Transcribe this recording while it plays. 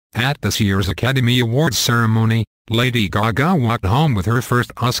At this year's Academy Awards ceremony, Lady Gaga walked home with her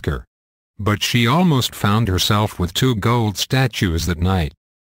first Oscar. But she almost found herself with 2 gold statues that night.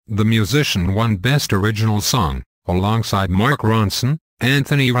 The musician won Best Original Song, alongside Mark Ronson,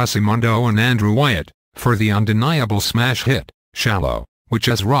 Anthony Rosimondo and Andrew Wyatt, for the undeniable smash hit, Shallow, which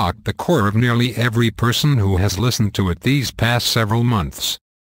has rocked the core of nearly every person who has listened to it these past several months.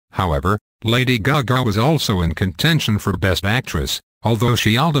 However, Lady Gaga was also in contention for Best Actress, although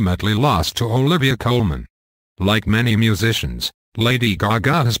she ultimately lost to Olivia Colman. Like many musicians, Lady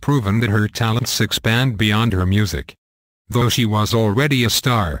Gaga has proven that her talents expand beyond her music. Though she was already a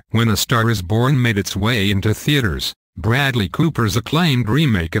star when A Star Is Born made its way into theaters, Bradley Cooper's acclaimed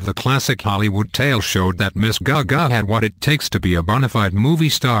remake of the classic Hollywood tale showed that Miss Gaga had what it takes to be a bona fide movie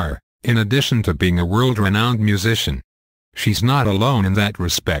star, in addition to being a world-renowned musician. She's not alone in that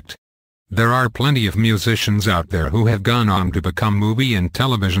respect. There are plenty of musicians out there who have gone on to become movie and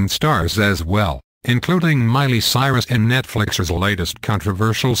television stars as well, including Miley Cyrus in Netflix's latest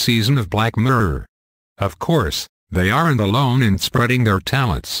controversial season of Black Mirror. Of course, they aren't alone in spreading their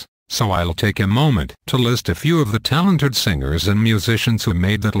talents, so I'll take a moment to list a few of the talented singers and musicians who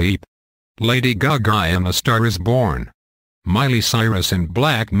made that leap. Lady Gaga in A Star Is Born. Miley Cyrus in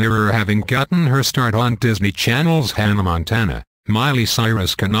Black Mirror. Having gotten her start on Disney Channel's Hannah Montana, Miley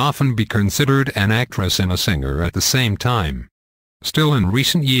Cyrus can often be considered an actress and a singer at the same time. Still in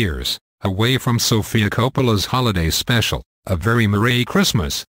recent years, away from Sofia Coppola's holiday special, A Very Merry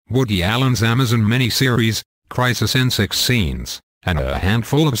Christmas, Woody Allen's Amazon miniseries, Crisis in 6 Scenes, and a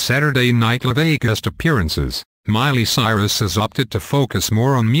handful of Saturday Night Live guest appearances, Miley Cyrus has opted to focus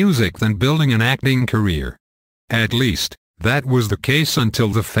more on music than building an acting career. At least, that was the case until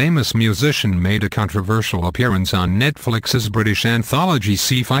the famous musician made a controversial appearance on Netflix's British anthology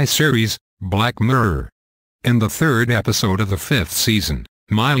sci-fi series, Black Mirror. In the 3rd episode of the 5th season,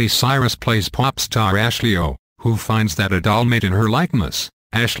 Miley Cyrus plays pop star Ashley O, who finds that a doll made in her likeness,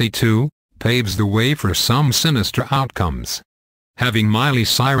 Ashley 2, paves the way for some sinister outcomes. Having Miley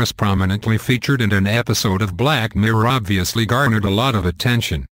Cyrus prominently featured in an episode of Black Mirror obviously garnered a lot of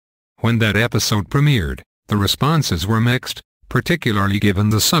attention. When that episode premiered, the responses were mixed, particularly given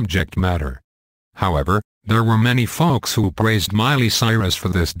the subject matter. However, there were many folks who praised Miley Cyrus for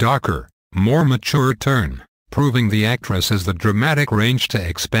this darker, more mature turn, proving the actress has the dramatic range to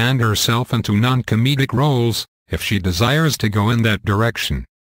expand herself into non-comedic roles, if she desires to go in that direction.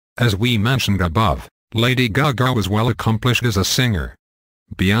 As we mentioned above, Lady Gaga was well accomplished as a singer.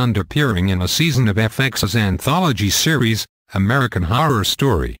 Beyond appearing in a season of FX's anthology series, American Horror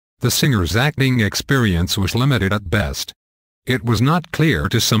Story, the singer's acting experience was limited at best. It was not clear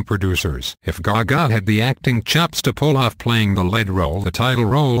to some producers if Gaga had the acting chops to pull off playing the lead role, the title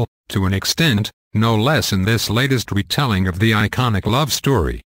role, to an extent, no less in this latest retelling of the iconic love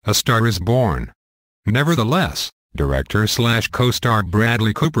story, A Star Is Born. Nevertheless, director/co-star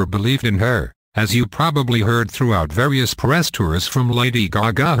Bradley Cooper believed in her, as you probably heard throughout various press tours from Lady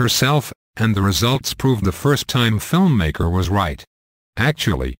Gaga herself, and the results proved the first-time filmmaker was right.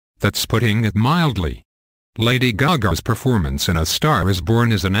 Actually, that's putting it mildly. Lady Gaga's performance in A Star Is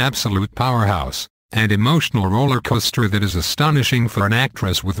Born is an absolute powerhouse, and emotional roller coaster that is astonishing for an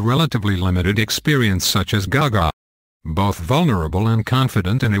actress with relatively limited experience such as Gaga. Both vulnerable and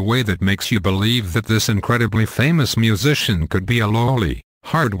confident in a way that makes you believe that this incredibly famous musician could be a lowly,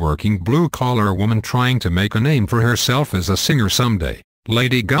 hard-working blue-collar woman trying to make a name for herself as a singer someday.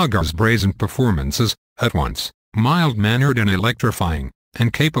 Lady Gaga's brazen performances, at once mild-mannered and electrifying,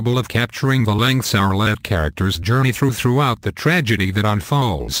 and capable of capturing the lengths our lead character's journey throughout the tragedy that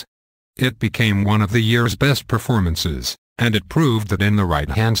unfolds. It became one of the year's best performances, and it proved that in the right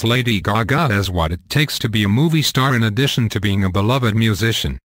hands Lady Gaga has what it takes to be a movie star in addition to being a beloved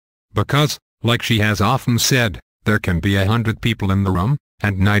musician. Because, like she has often said, there can be 100 people in the room,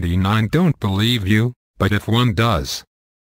 and 99 don't believe you, but if one does,